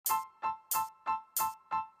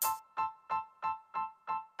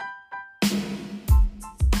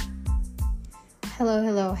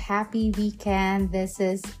Hello. Happy weekend. This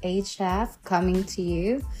is HF coming to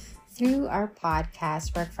you through our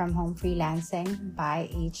podcast, Work From Home Freelancing by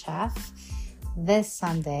HF, this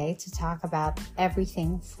Sunday to talk about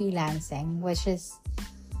everything freelancing, which is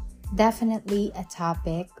definitely a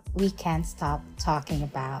topic we can't stop talking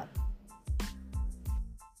about.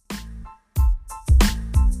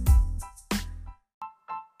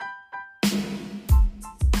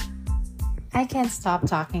 I can't stop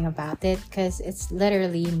talking about it because it's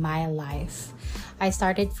literally my life. I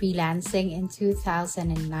started freelancing in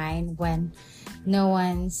 2009 when no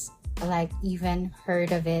one's even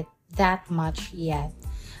heard of it that much yet.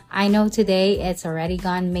 I know today it's already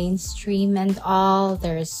gone mainstream and all.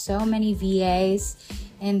 There's so many VAs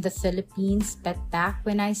in the Philippines, but back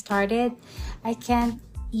when I started, I can't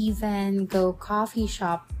even go coffee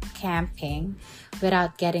shop camping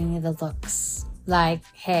without getting the looks. Like,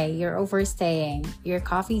 hey, you're overstaying. Your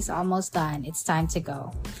coffee's almost done. It's time to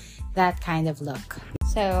go. That kind of look.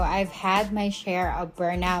 So I've had my share of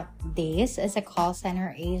burnout days as a call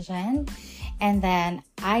center agent. And then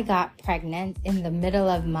I got pregnant in the middle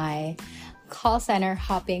of my call center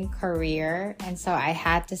hopping career. And so I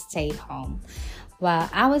had to stay home. While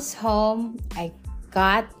I was home, I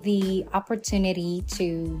got the opportunity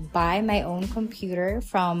to buy my own computer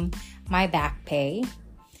from my back pay.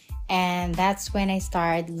 And that's when I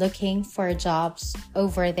started looking for jobs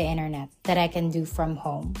over the internet that I can do from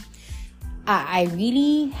home. I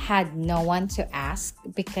really had no one to ask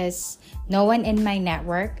because no one in my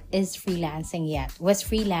network was freelancing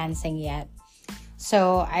yet.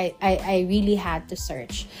 So I really had to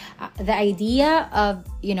search. The idea of,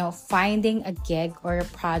 finding a gig or a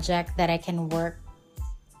project that I can work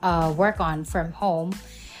on from home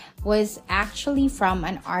was actually from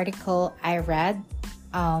an article I read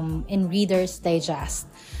in Reader's Digest.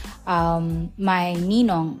 My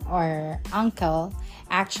ninong or uncle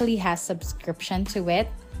actually has subscription to it,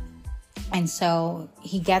 and so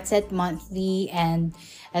he gets it monthly. And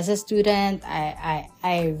as a student,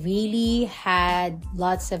 I really had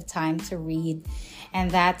lots of time to read,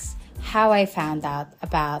 and that's how I found out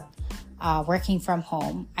about working from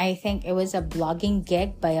home. I think it was a blogging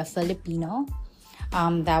gig by a Filipino.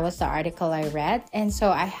 That was the article I read, and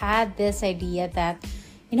so I had this idea that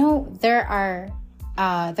there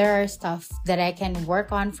are stuff that I can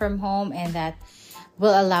work on from home and that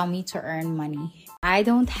will allow me to earn money. I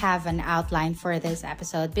don't have an outline for this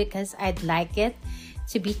episode because I'd like it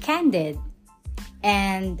to be candid.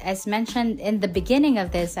 And as mentioned in the beginning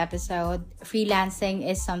of this episode, freelancing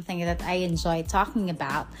is something that I enjoy talking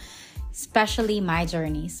about, especially my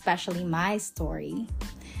journey, especially my story.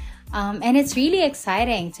 And it's really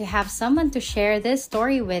exciting to have someone to share this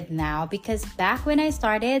story with now, because back when I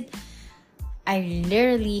started, I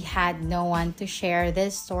literally had no one to share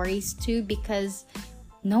these stories to because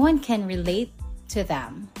no one can relate to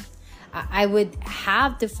them. I would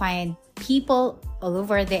have to find people all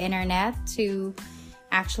over the internet to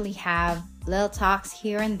actually have little talks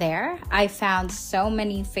here and there. I found so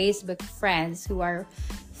many Facebook friends who are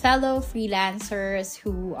fellow freelancers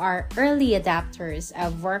who are early adapters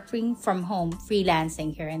of working from home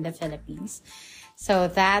freelancing here in the Philippines. So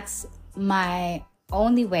that's my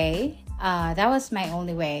only way. That was my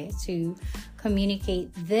only way to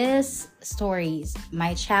communicate these stories,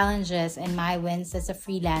 my challenges and my wins as a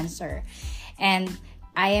freelancer. And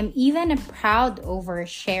I am even a proud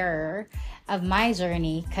oversharer of my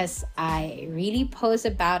journey because I really post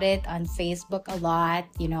about it on Facebook a lot,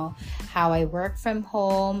 how I work from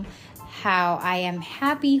home, how I am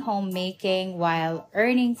happy homemaking while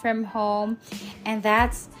earning from home. And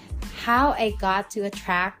that's how I got to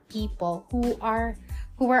attract people who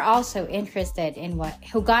were also interested in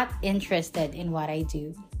who got interested in what I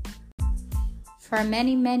do. For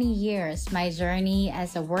many, many years, my journey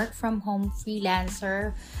as a work from home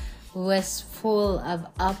freelancer was full of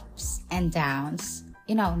ups and downs,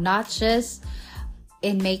 not just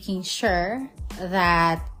in making sure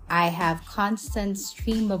that I have constant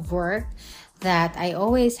stream of work, that I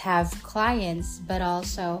always have clients, but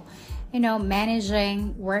also,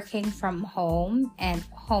 managing working from home and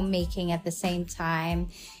homemaking at the same time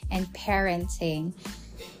and parenting.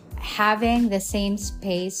 Having the same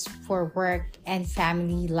space for work and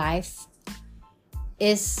family life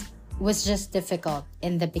was just difficult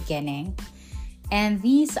in the beginning. And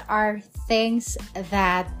these are things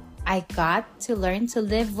that I got to learn to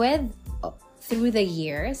live with through the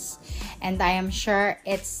years. And I am sure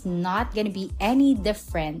it's not going to be any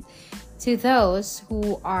different to those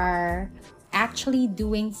who are actually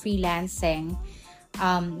doing freelancing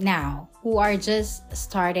now, who are just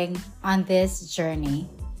starting on this journey.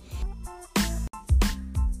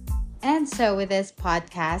 And so, with this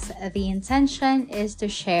podcast, the intention is to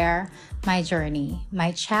share my journey,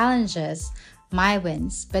 my challenges, my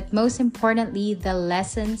wins, but most importantly, the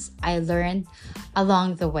lessons I learned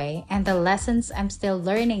along the way and the lessons I'm still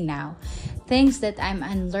learning now, things that I'm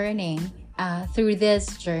unlearning through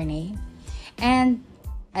this journey. And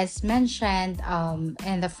as mentioned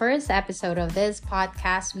in the first episode of this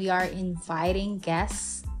podcast, we are inviting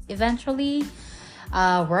guests eventually,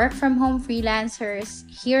 work from home freelancers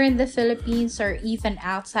here in the Philippines or even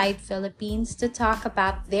outside Philippines, to talk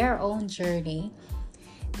about their own journey,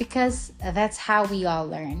 because that's how we all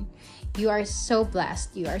learn. You are so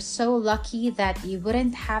blessed. You are so lucky that you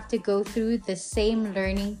wouldn't have to go through the same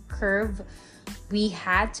learning curve we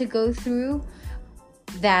had to go through,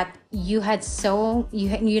 that you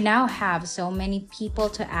now have so many people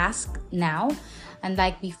to ask now,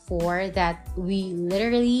 unlike before that we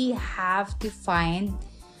literally have to find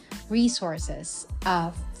resources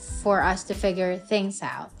for us to figure things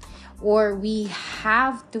out, or we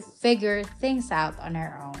have to figure things out on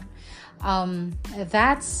our own.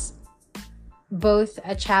 That's both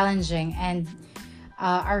a challenging and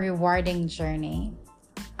a rewarding journey.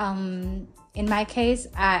 In my case,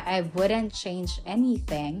 I wouldn't change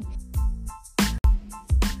anything.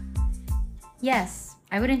 Yes,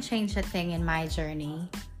 I wouldn't change a thing in my journey,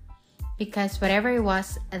 because whatever it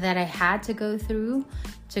was that I had to go through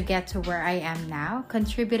to get to where I am now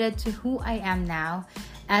contributed to who I am now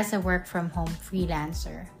as a work from home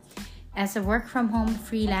freelancer. As a work from home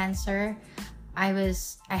freelancer, I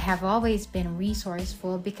have always been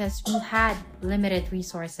resourceful because we had limited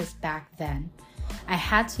resources back then. I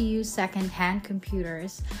had to use secondhand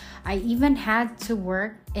computers. I even had to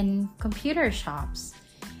work in computer shops.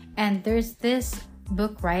 And there's this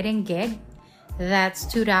book writing gig that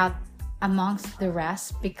stood out amongst the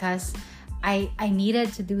rest because I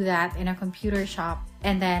needed to do that in a computer shop.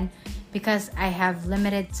 And then because I had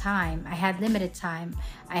limited time, I had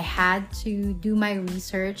to do my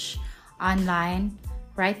research online,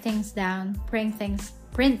 write things down, print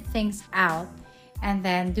things out, and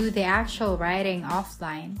then do the actual writing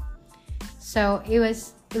offline. So it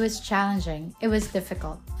was challenging. It was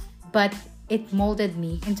difficult, but it molded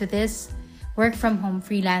me into this work from home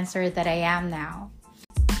freelancer that I am now.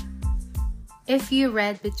 If you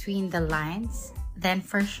read between the lines, then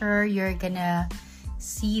for sure you're gonna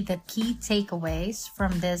see the key takeaways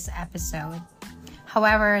from this episode.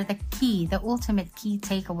 However, the ultimate key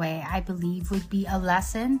takeaway, I believe, would be a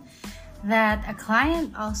lesson that a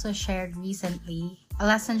client also shared recently, a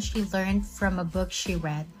lesson she learned from a book she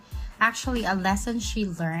read. Actually, a lesson she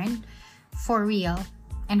learned for real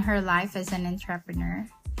in her life as an entrepreneur.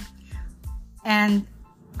 And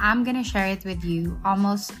I'm gonna share it with you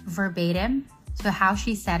almost verbatim to how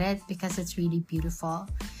she said it, because it's really beautiful.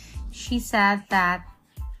 She said that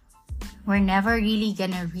we're never really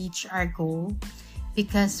gonna reach our goal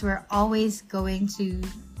because we're always going to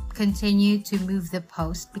continue to move the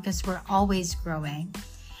post, because we're always growing,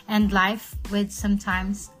 and life would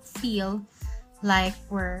sometimes feel like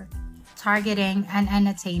we're targeting an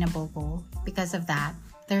unattainable goal. Because of that,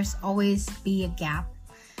 there's always be a gap,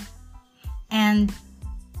 and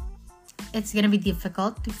it's gonna be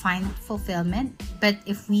difficult to find fulfillment. But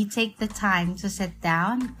if we take the time to sit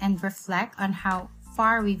down and reflect on how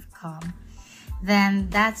far we've come, then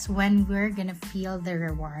that's when we're gonna feel the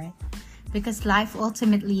reward. Because life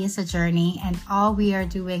ultimately is a journey, and all we are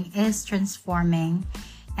doing is transforming,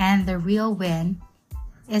 and the real win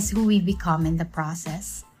is who we become in the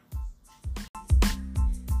process.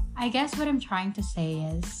 I guess what I'm trying to say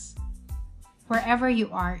is, wherever you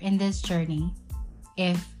are in this journey,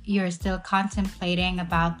 if you're still contemplating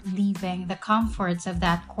about leaving the comforts of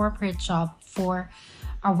that corporate job for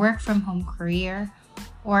a work from home career,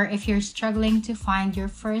 or if you're struggling to find your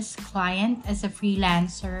first client as a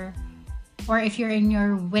freelancer, or if you're in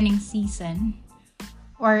your winning season,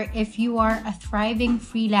 or if you are a thriving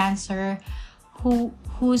freelancer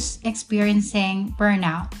who's experiencing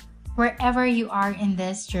burnout, wherever you are in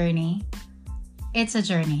this journey, it's a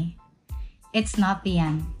journey. It's not the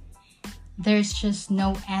end. There's just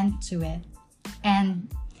no end to it.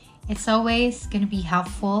 And it's always going to be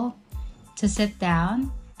helpful to sit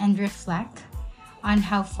down and reflect on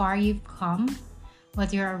how far you've come,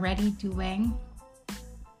 what you're already doing,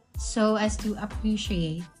 so as to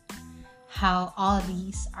appreciate how all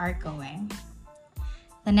these are going.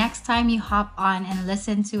 The next time you hop on and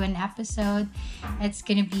listen to an episode, it's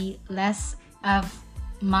gonna be less of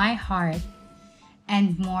my heart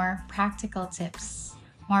and more practical tips,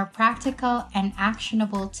 more practical and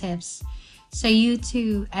actionable tips, so you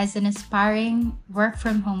too, as an aspiring work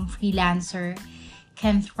from home freelancer,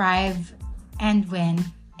 can thrive and win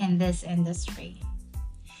in this industry.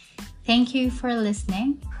 Thank you for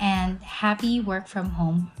listening and happy work from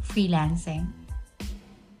home freelancing.